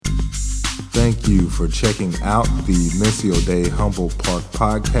Thank you for checking out the Missio Dei Humble Park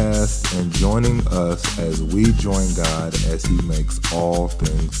podcast and joining us as we join God as He makes all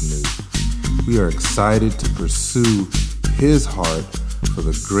things new. We are excited to pursue His heart for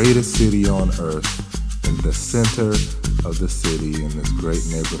the greatest city on earth in the center of the city in this great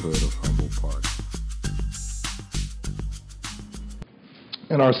neighborhood of Humble Park.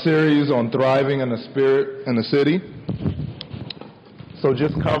 In our series on thriving in the spirit in the city, so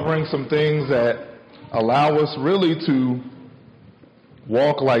just covering some things that allow us really to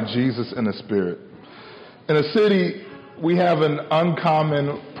walk like Jesus in the Spirit. In a city, we have an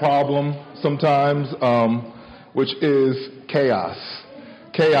uncommon problem sometimes, which is chaos.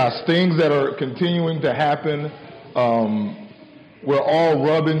 Chaos, things that are continuing to happen. We're all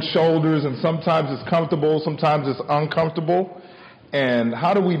rubbing shoulders, and sometimes it's comfortable, sometimes it's uncomfortable. And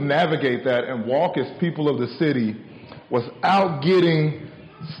how do we navigate that and walk as people of the city without getting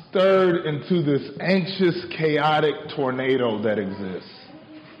stirred into this anxious, chaotic tornado that exists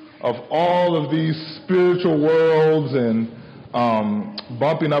of all of these spiritual worlds and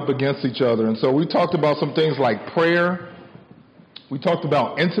bumping up against each other? And so we talked about some things like prayer. We talked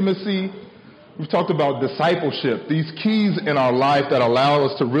about intimacy. We've talked about discipleship, these keys in our life that allow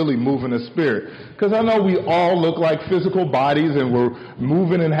us to really move in the Spirit. Because I know we all look like physical bodies and we're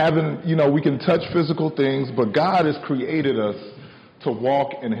moving and having, we can touch physical things, but God has created us to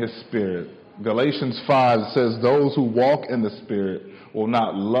walk in His Spirit. Galatians 5 says, those who walk in the Spirit will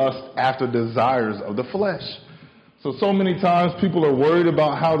not lust after desires of the flesh. So many times people are worried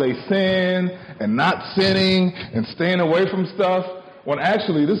about how they sin and not sinning and staying away from stuff. When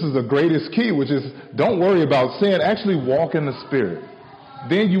actually, this is the greatest key, which is don't worry about sin. Actually walk in the Spirit.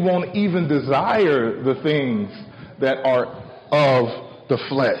 Then you won't even desire the things that are of the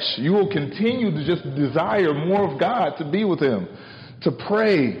flesh. You will continue to just desire more of God, to be with Him, to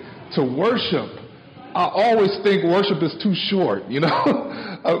pray, to worship. I always think worship is too short,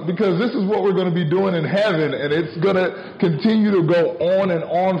 because this is what we're going to be doing in heaven, and it's going to continue to go on and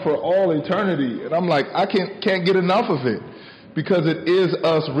on for all eternity. And I'm like, I can't get enough of it. Because it is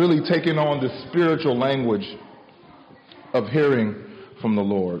us really taking on the spiritual language of hearing from the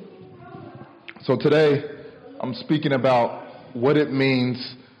Lord. So today, I'm speaking about what it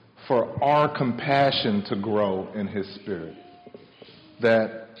means for our compassion to grow in His Spirit.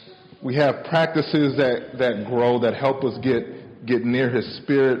 That we have practices that grow, that help us get near His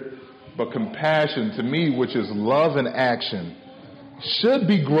Spirit. But compassion, to me, which is love in action, should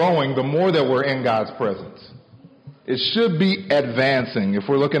be growing the more that we're in God's presence. It should be advancing. If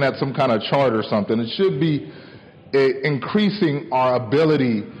we're looking at some kind of chart or something, it should be increasing our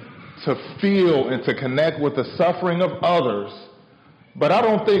ability to feel and to connect with the suffering of others. But I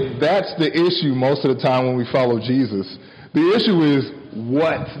don't think that's the issue most of the time when we follow Jesus. The issue is,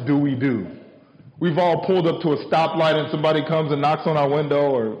 what do we do? We've all pulled up to a stoplight and somebody comes and knocks on our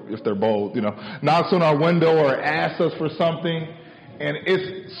window, or if they're bold, knocks on our window or asks us for something. And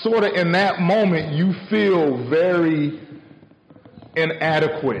it's sort of in that moment you feel very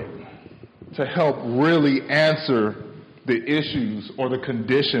inadequate to help really answer the issues or the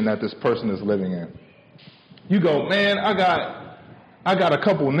condition that this person is living in. You go, man, I got a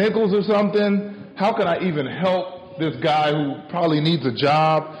couple nickels or something. How can I even help this guy who probably needs a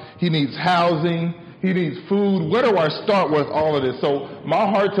job? He needs housing. He needs food. Where do I start with all of this? So my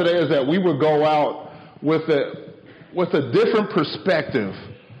heart today is that we would go out with a different perspective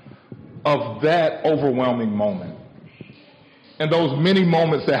of that overwhelming moment. And those many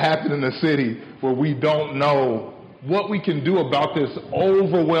moments that happen in the city where we don't know what we can do about this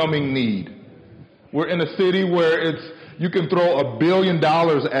overwhelming need. We're in a city where you can throw $1 billion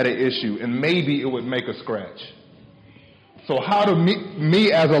at an issue and maybe it would make a scratch. So how do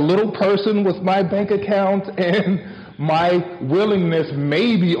me as a little person with my bank account and my willingness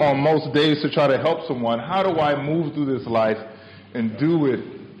maybe on most days to try to help someone, how do I move through this life and do it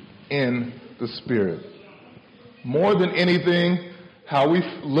in the Spirit? More than anything, how we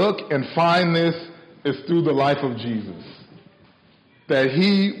look and find this is through the life of Jesus. That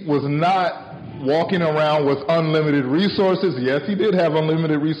He was not walking around with unlimited resources. Yes, He did have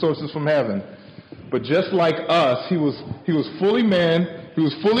unlimited resources from heaven. But just like us, He was fully man, He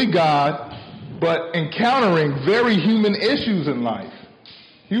was fully God, but encountering very human issues in life.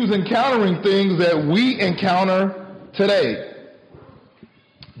 He was encountering things that we encounter today.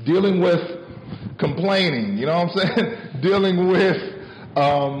 Dealing with complaining, dealing with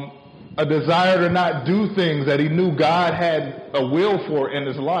a desire to not do things that He knew God had a will for in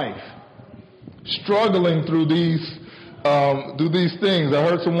His life. Struggling through these things. I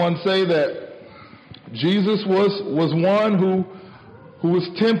heard someone say that Jesus was one who who was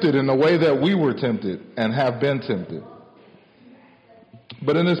tempted in the way that we were tempted and have been tempted.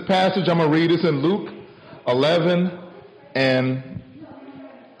 But in this passage I'm going to read, it's in Luke 11 and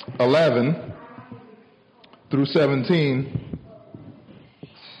 11 through 17.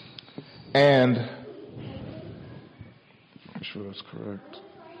 And make sure that's correct.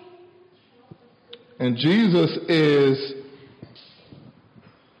 And Jesus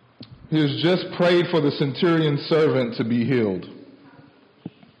he has just prayed for the centurion's servant to be healed.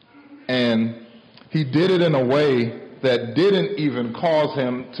 And he did it in a way that didn't even cause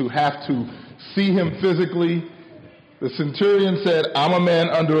him to have to see him physically. The centurion said, I'm a man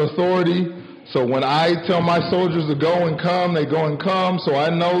under authority, so when I tell my soldiers to go and come, they go and come, so I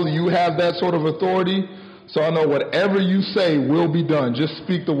know you have that sort of authority, so I know whatever you say will be done. Just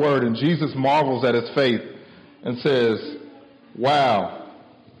speak the word. And Jesus marvels at his faith and says, wow,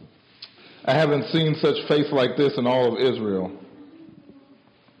 I haven't seen such faith like this in all of Israel.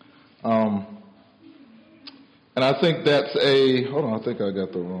 And I think that's hold on, I think I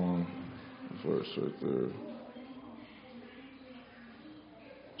got the wrong verse right there.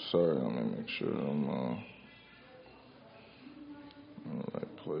 Sorry, let me make sure I'm in the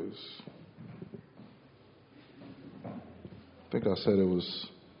right place. I think I said it was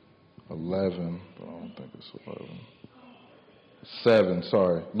 11, but I don't think it's 11. 7,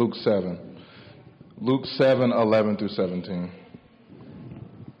 sorry, Luke 7. Luke 7, 11 through 17.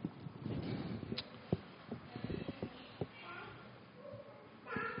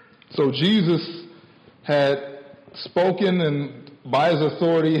 So Jesus had spoken and by his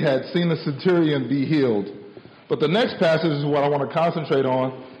authority had seen the centurion be healed. But the next passage is what I want to concentrate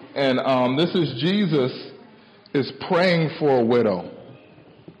on. And this is Jesus is praying for a widow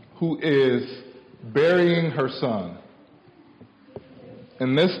who is burying her son.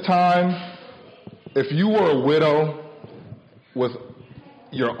 In this time, if you were a widow with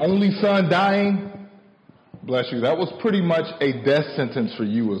your only son dying, bless you, that was pretty much a death sentence for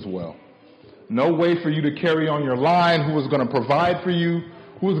you as well. No way for you to carry on your line, who was going to provide for you,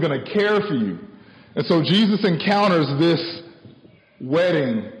 who was going to care for you. And so Jesus encounters this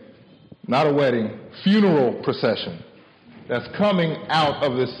funeral procession that's coming out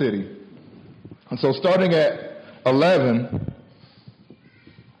of this city. And so starting at 11,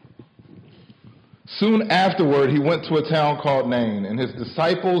 soon afterward he went to a town called Nain, and his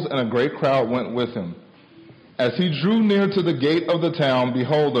disciples and a great crowd went with him. As he drew near to the gate of the town,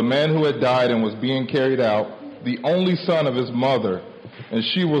 behold, a man who had died and was being carried out, the only son of his mother, and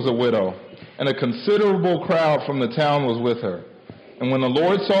she was a widow. And a considerable crowd from the town was with her. And when the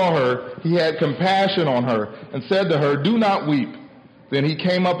Lord saw her, he had compassion on her and said to her, do not weep. Then he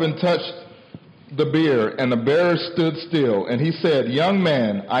came up and touched the bier, and the bearer stood still. And he said, young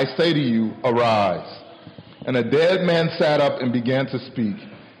man, I say to you, arise. And a dead man sat up and began to speak.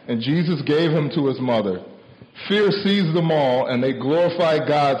 And Jesus gave him to his mother. Fear seized them all, and they glorified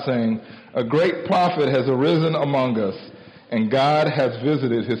God, saying, a great prophet has arisen among us, and God has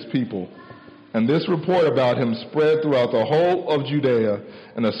visited his people. And this report about him spread throughout the whole of Judea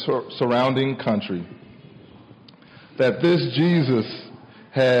and the surrounding country. That this Jesus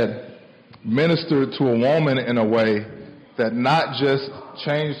had ministered to a woman in a way that not just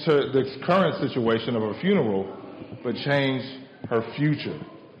changed this current situation of her funeral, but changed her future.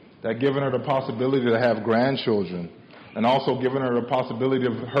 That given her the possibility to have grandchildren, and also given her the possibility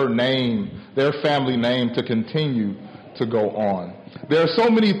of her name, their family name, to continue to go on. There are so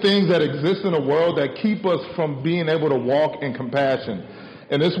many things that exist in the world that keep us from being able to walk in compassion.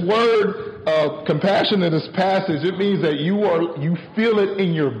 And this word compassion in this passage, it means that you feel it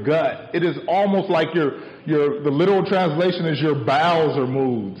in your gut. It is almost like the literal translation is your bowels are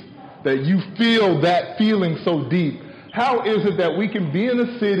moved, that you feel that feeling so deep. How is it that we can be in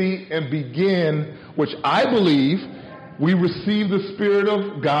a city and begin, which I believe we receive the Spirit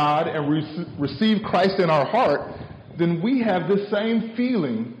of God and receive Christ in our heart, then we have the same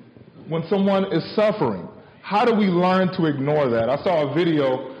feeling when someone is suffering. How do we learn to ignore that? I saw a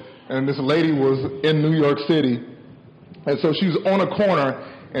video, and this lady was in New York City, and so she was on a corner,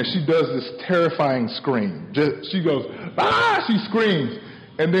 and she does this terrifying scream. She goes, ah, she screams.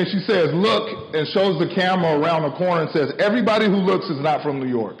 And then she says, look, and shows the camera around the corner and says, everybody who looks is not from New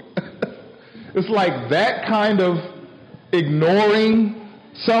York. It's like that kind of ignoring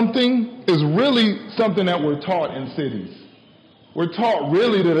something is really something that we're taught in cities. We're taught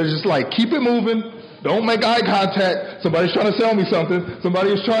really that it's just like, keep it moving, don't make eye contact, somebody's trying to sell me something,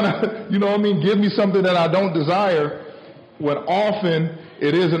 somebody is trying to, give me something that I don't desire, when often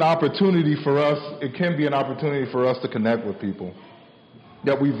it is an opportunity for us, it can be an opportunity for us to connect with people.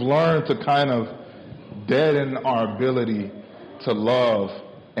 That we've learned to kind of deaden our ability to love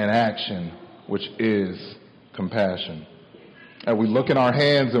and action, which is compassion. And we look in our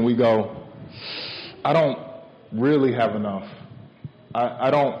hands and we go, I don't really have enough.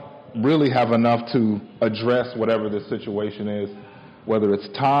 I don't really have enough to address whatever the situation is, whether it's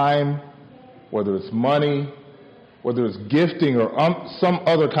time, whether it's money, whether it's gifting or some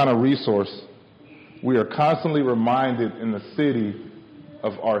other kind of resource. We are constantly reminded in the city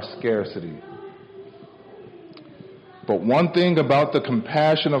of our scarcity. But one thing about the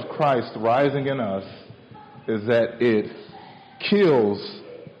compassion of Christ rising in us is that it kills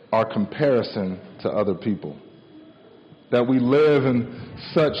our comparison to other people. That we live in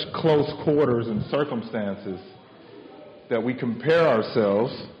such close quarters and circumstances that we compare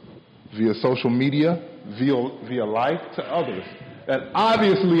ourselves via social media, via life to others that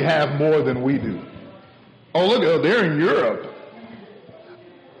obviously have more than we do. Oh, look, they're in Europe.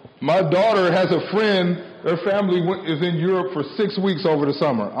 My daughter has a friend, their family is in Europe for 6 weeks over the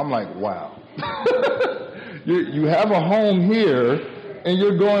summer. I'm like, wow. You have a home here, and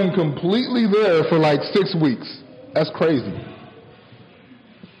you're going completely there for like 6 weeks. That's crazy.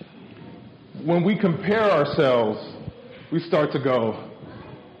 When we compare ourselves, we start to go,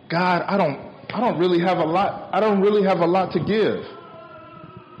 God, I don't really have a lot. I don't really have a lot to give.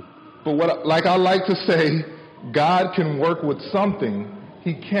 But like I like to say, God can work with something.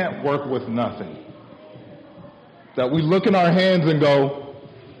 He can't work with nothing. That we look in our hands and go,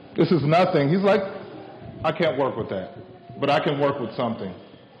 this is nothing. He's like, I can't work with that, but I can work with something.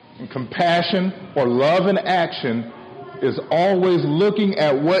 And compassion or love in action is always looking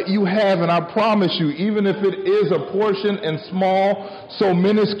at what you have, and I promise you, even if it is a portion and small, so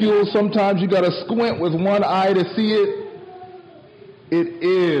minuscule, sometimes you got to squint with one eye to see it, it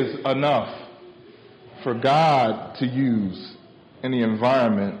is enough for God to use in the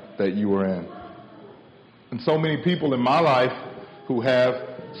environment that you are in. And so many people in my life who have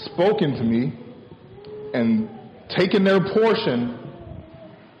spoken to me and taken their portion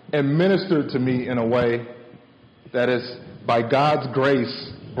and ministered to me in a way that has, by God's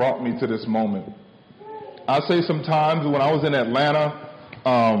grace, brought me to this moment. I say sometimes when I was in Atlanta,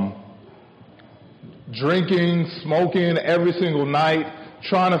 drinking, smoking every single night,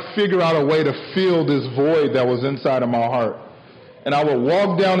 trying to figure out a way to fill this void that was inside of my heart. And I would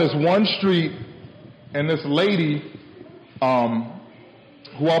walk down this one street, and this lady,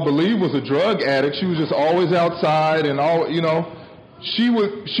 who I believe was a drug addict, she was just always outside and all, she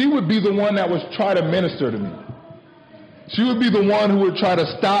would be the one that would try to minister to me. She would be the one who would try to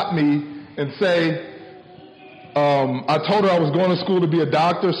stop me and say, I told her I was going to school to be a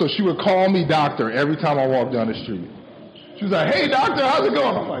doctor, so she would call me doctor every time I walked down the street. She was like, hey, doctor, how's it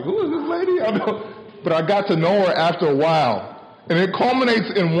going? I'm like, who is this lady? I know. But I got to know her after a while. And it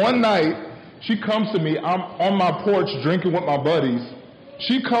culminates in one night, she comes to me, I'm on my porch drinking with my buddies.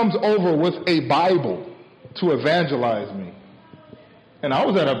 She comes over with a Bible to evangelize me. And I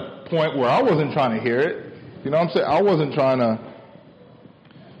was at a point where I wasn't trying to hear it. You know what I'm saying? I wasn't trying to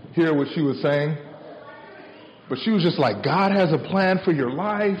hear what she was saying. But she was just like, God has a plan for your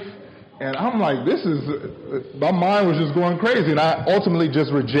life. And I'm like, my mind was just going crazy. And I ultimately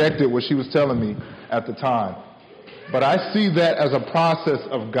just rejected what she was telling me at the time. But I see that as a process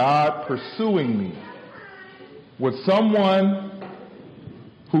of God pursuing me with someone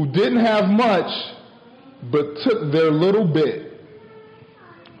who didn't have much, but took their little bit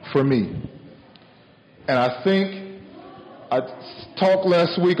for me. And I think I talked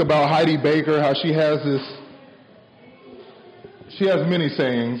last week about Heidi Baker, how she has many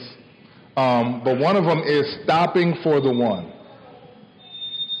sayings, but one of them is stopping for the one.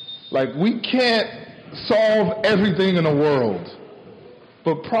 Like, we can't solve everything in the world,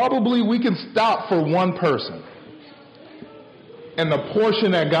 but probably we can stop for one person and the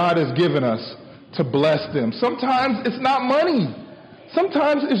portion that God has given us to bless them. Sometimes it's not money.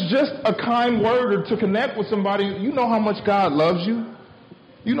 Sometimes it's just a kind word or to connect with somebody. You know how much God loves you.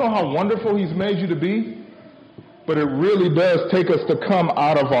 You know how wonderful He's made you to be. But it really does take us to come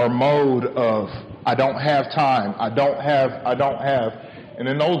out of our mode of, I don't have time, I don't have. And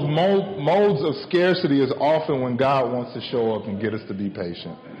in those modes of scarcity is often when God wants to show up and get us to be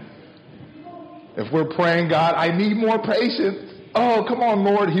patient. If we're praying, God, I need more patience. Oh, come on,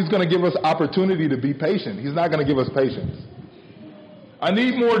 Lord. He's going to give us opportunity to be patient. He's not going to give us patience. I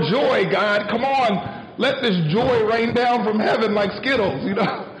need more joy, God. Come on. Let this joy rain down from heaven like Skittles.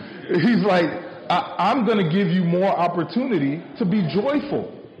 He's like, I'm going to give you more opportunity to be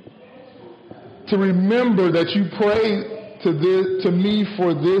joyful. To remember that you pray to me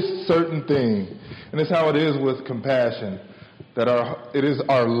for this certain thing. And it's how it is with compassion, that it is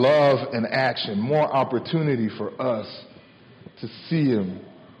our love and action, more opportunity for us to see him,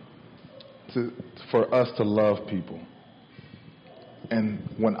 for us to love people. And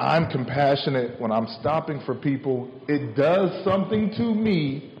when I'm compassionate, when I'm stopping for people, it does something to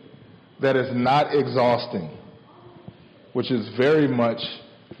me that is not exhausting, which is very much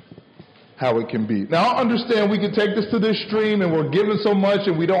how it can be. Now, I understand we can take this to this extreme and we're given so much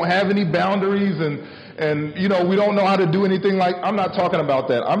and we don't have any boundaries and we don't know how to do anything like, I'm not talking about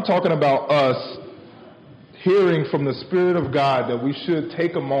that. I'm talking about us hearing from the Spirit of God that we should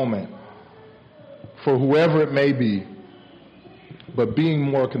take a moment for whoever it may be, but being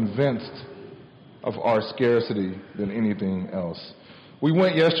more convinced of our scarcity than anything else. We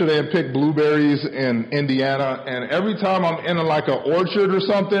went yesterday and picked blueberries in Indiana, and every time I'm in like an orchard or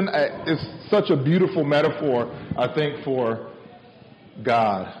something, it's such a beautiful metaphor, I think, for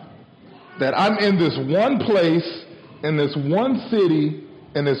God. That I'm in this one place, in this one city,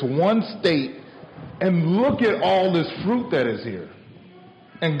 in this one state, and look at all this fruit that is here.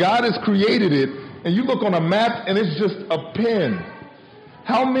 And God has created it, and you look on a map, and it's just a pin.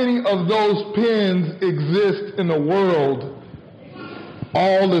 How many of those pins exist in the world?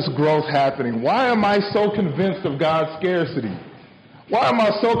 All this growth happening. Why am I so convinced of God's scarcity? Why am I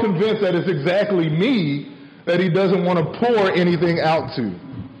so convinced that it's exactly me that he doesn't want to pour anything out to?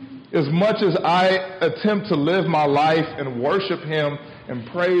 As much as I attempt to live my life and worship him and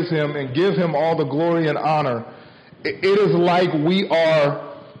praise him and give him all the glory and honor, it is like we are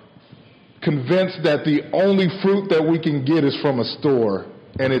convinced that the only fruit that we can get is from a store,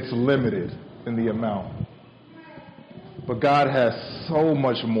 and it's limited in the amount. But God has so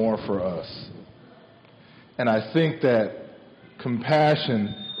much more for us. And I think that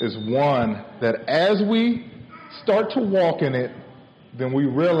compassion is one that as we start to walk in it, then we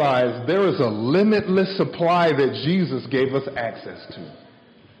realize there is a limitless supply that Jesus gave us access to.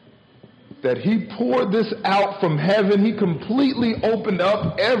 That he poured this out from heaven. He completely opened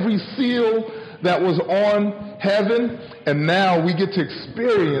up every seal that was on heaven, and now we get to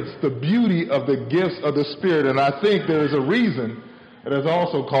experience the beauty of the gifts of the Spirit. And I think there is a reason it is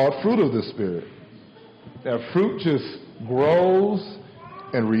also called fruit of the Spirit. That fruit just grows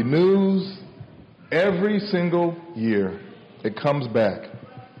and renews every single year. It comes back.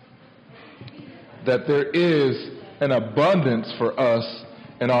 That there is an abundance for us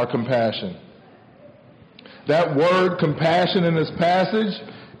in our compassion. That word compassion in this passage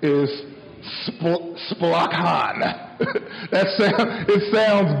is splakhan. It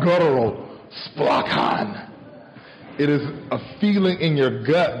sounds guttural. Splakhan. It is a feeling in your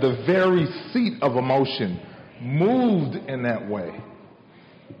gut, the very seat of emotion, moved in that way.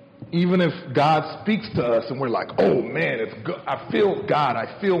 Even if God speaks to us and we're like, oh man, it's good. I feel God,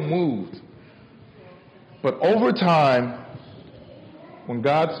 I feel moved. But over time, when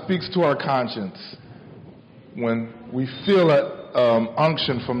God speaks to our conscience, when we feel an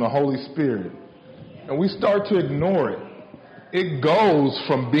unction from the Holy Spirit, and we start to ignore it, it goes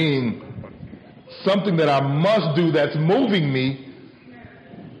from being something that I must do that's moving me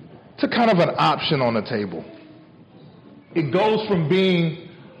to kind of an option on the table. It goes from being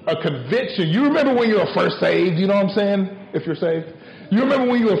a conviction. You remember when you were first saved, you know what I'm saying? If you're saved. You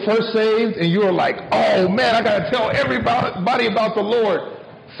remember when you were first saved and you were like, oh man, I got to tell everybody about the Lord.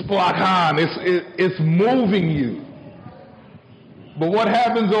 Splakhan, it's moving you. But what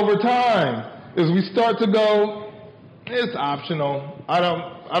happens over time is we start to go, it's optional. I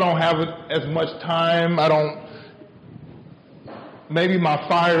don't have as much time. Maybe my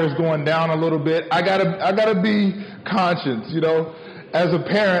fire is going down a little bit. I gotta be conscious, you know. As a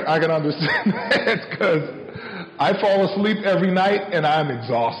parent, I can understand that because I fall asleep every night and I'm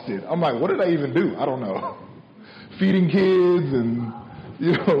exhausted. I'm like, what did I even do? I don't know. Feeding kids and,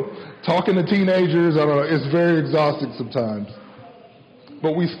 talking to teenagers. I don't know. It's very exhausting sometimes.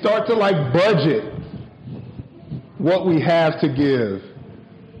 But we start to budget what we have to give.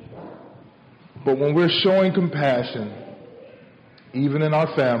 But when we're showing compassion, even in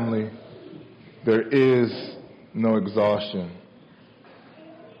our family, there is no exhaustion.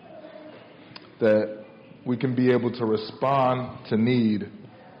 That we can be able to respond to need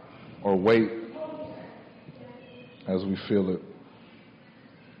or wait as we feel it.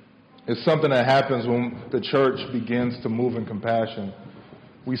 It's something that happens when the church begins to move in compassion.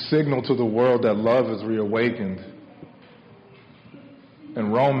 We signal to the world that love is reawakened.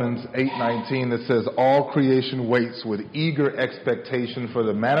 In Romans 8:19 it says, all creation waits with eager expectation for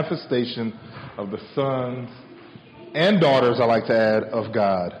the manifestation of the sons and daughters, I like to add, of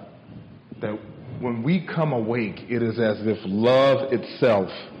God. That when we come awake, it is as if love itself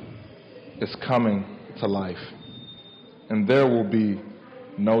is coming to life. And there will be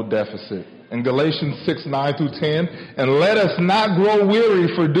no deficit In Galatians 6:9-10, and let us not grow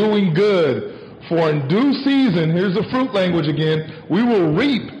weary for doing good, for in due season, here's the fruit language again, we will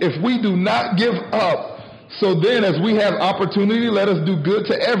reap if we do not give up. So then, as we have opportunity, let us do good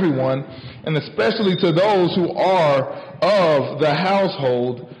to everyone, and especially to those who are of the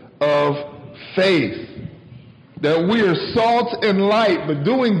household of faith. That we are salt and light, but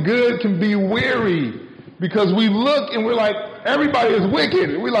doing good can be weary, because we look and we're like, everybody is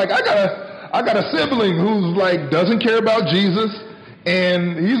wicked. We're like, I got a sibling who's like doesn't care about Jesus,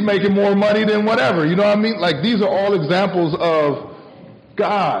 and he's making more money than whatever. You know what I mean? Like, these are all examples of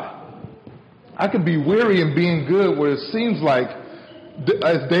God. I could be weary in being good, where it seems like,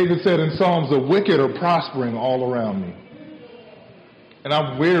 as David said in Psalms, the wicked are prospering all around me, and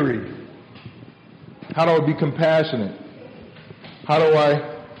I'm weary. How do I be compassionate? How do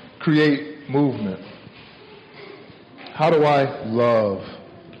I create movement? How do I love?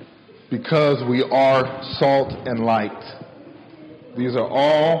 Because we are salt and light. These are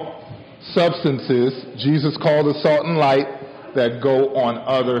all substances Jesus called us salt and light that go on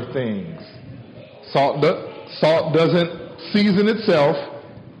other things. Salt doesn't season itself,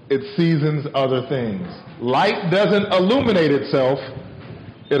 it seasons other things. Light doesn't illuminate itself,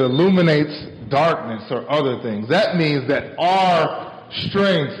 it illuminates darkness or other things. That means that our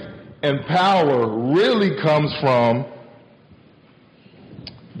strength and power really comes from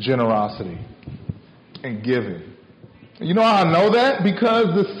generosity and giving. You know how I know that? Because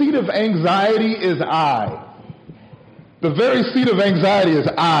the seat of anxiety is I. The very seat of anxiety is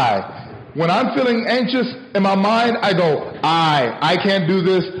I. When I'm feeling anxious in my mind, I go, I can't do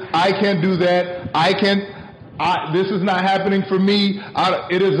this, I can't do that, this is not happening for me.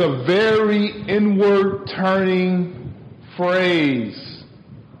 It is a very inward turning phrase.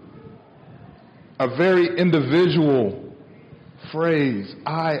 A very individual phrase.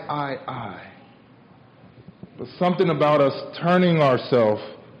 I. But something about us turning ourselves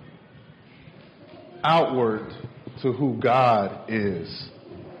outward to who God is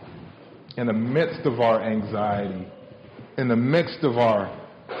in the midst of our anxiety, in the midst of our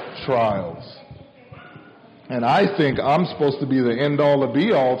trials. And I think I'm supposed to be the end-all or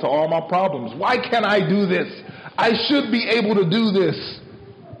be-all to all my problems. Why can't I do this? I should be able to do this.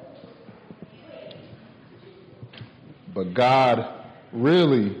 But God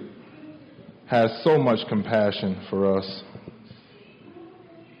really has so much compassion for us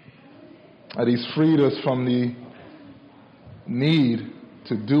that He's freed us from the need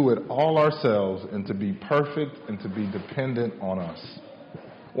to do it all ourselves and to be perfect and to be dependent on us.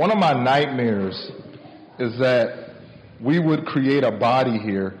 One of my nightmares is that we would create a body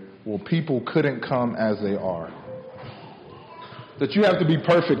here where people couldn't come as they are. That you have to be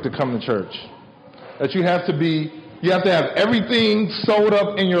perfect to come to church. That you have to have everything sewed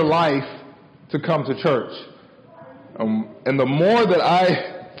up in your life to come to church. And the more that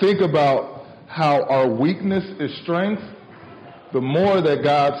I think about how our weakness is strength, the more that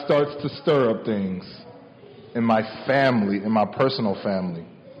God starts to stir up things in my family, in my personal family.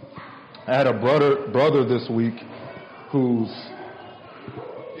 I had a brother this week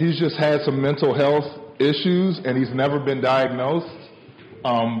he's just had some mental health issues, and he's never been diagnosed.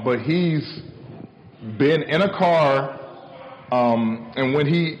 But he's been in a car, and when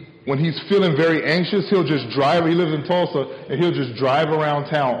he's feeling very anxious, he'll just drive. He lives in Tulsa, and he'll just drive around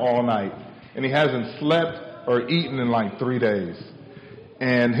town all night. And he hasn't slept or eaten in like 3 days.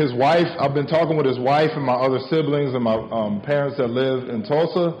 And his wife, I've been talking with his wife and my other siblings and my parents that live in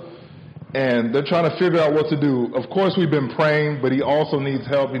Tulsa, and they're trying to figure out what to do. Of course, we've been praying, but he also needs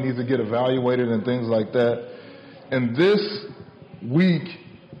help. He needs to get evaluated and things like that. And this week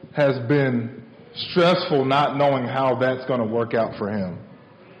has been stressful, not knowing how that's going to work out for him.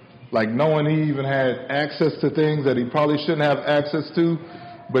 Like knowing he even had access to things that he probably shouldn't have access to.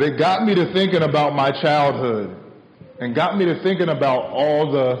 But it got me to thinking about my childhood and got me to thinking about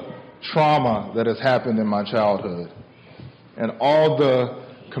all the trauma that has happened in my childhood and all the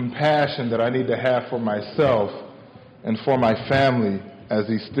compassion that I need to have for myself and for my family as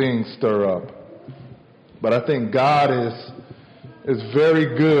these things stir up. But I think God is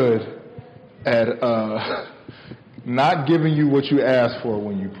very good at not giving you what you ask for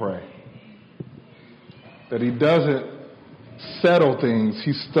when you pray. That He doesn't settle things,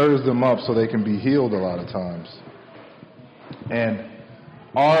 He stirs them up so they can be healed a lot of times. And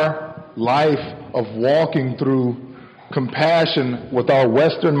our life of walking through compassion with our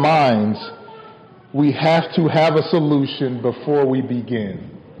Western minds, we have to have a solution before we begin.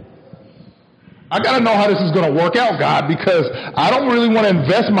 I got to know how this is going to work out, God, because I don't really want to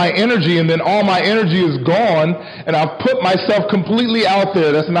invest my energy and then all my energy is gone and I've put myself completely out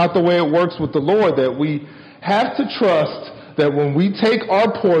there. That's not the way it works with the Lord, that we have to trust that when we take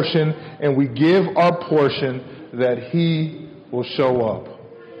our portion and we give our portion, that He will show up.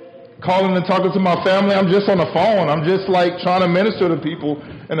 Calling and talking to my family, I'm just on the phone. I'm just like trying to minister to people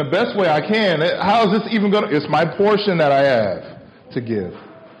in the best way I can. How is this even going to? It's my portion that I have to give.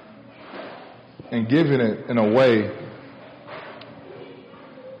 And giving it in a way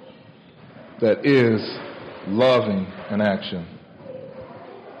that is loving in action.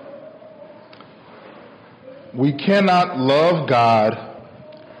 We cannot love God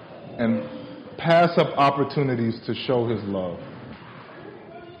and pass up opportunities to show His love.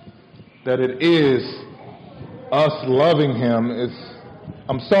 That it is us loving Him.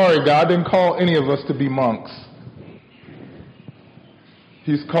 I'm sorry, God didn't call any of us to be monks.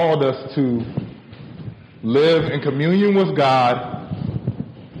 He's called us to live in communion with God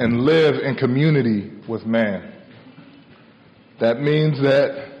and live in community with man. That means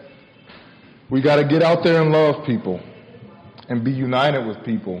that we got to get out there and love people and be united with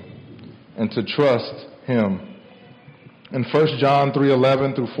people and to trust Him. In 1 John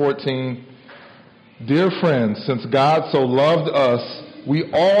 3:11 through 14, dear friends, since God so loved us,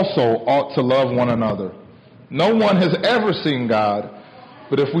 we also ought to love one another. No one has ever seen God,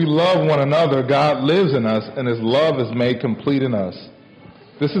 but if we love one another, God lives in us, and His love is made complete in us.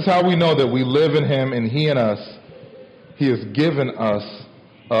 This is how we know that we live in Him and He in us. He has given us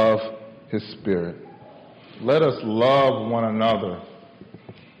of His Spirit. Let us love one another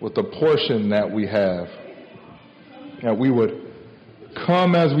with the portion that we have. That we would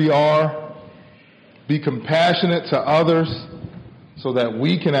come as we are, be compassionate to others, so that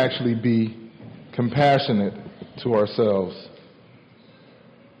we can actually be compassionate to ourselves.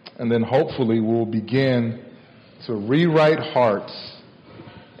 And then hopefully we'll begin to rewrite hearts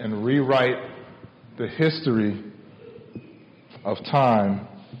and rewrite the history of time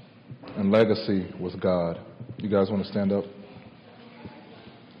and legacy with God. You guys want to stand up?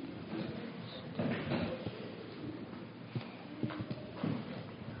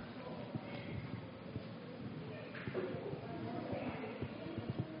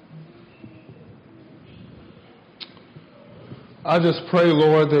 I just pray,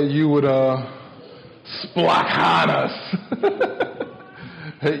 Lord, that you would splack on us,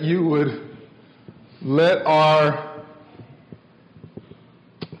 that you would let our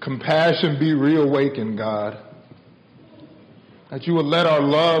compassion be reawakened, God, that you would let our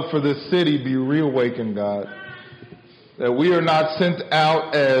love for this city be reawakened, God, that we are not sent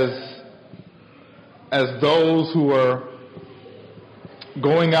out as those who are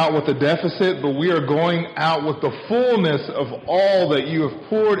going out with a deficit, but we are going out with the fullness of all that you have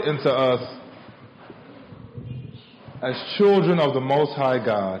poured into us as children of the Most High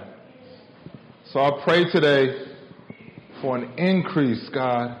God. So I pray today for an increase,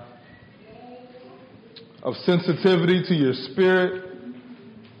 God, of sensitivity to your Spirit,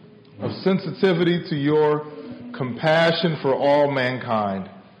 of sensitivity to your compassion for all mankind,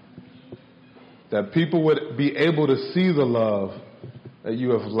 that people would be able to see the love that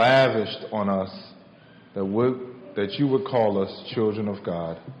you have lavished on us, that you would call us children of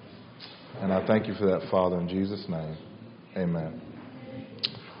God. And I thank you for that, Father, in Jesus' name. Amen.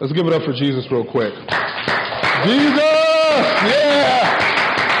 Let's give it up for Jesus real quick. Jesus! Yeah!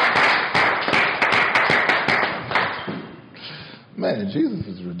 Man, Jesus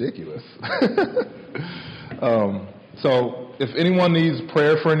is ridiculous. So if anyone needs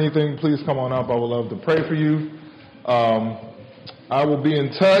prayer for anything, please come on up. I would love to pray for you. I will be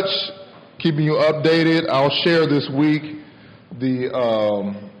in touch, keeping you updated. I'll share this week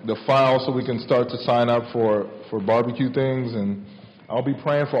the file so we can start to sign up for barbecue things, and I'll be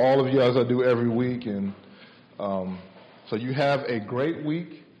praying for all of you as I do every week. And so you have a great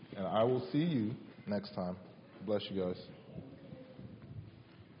week, and I will see you next time. Bless you guys.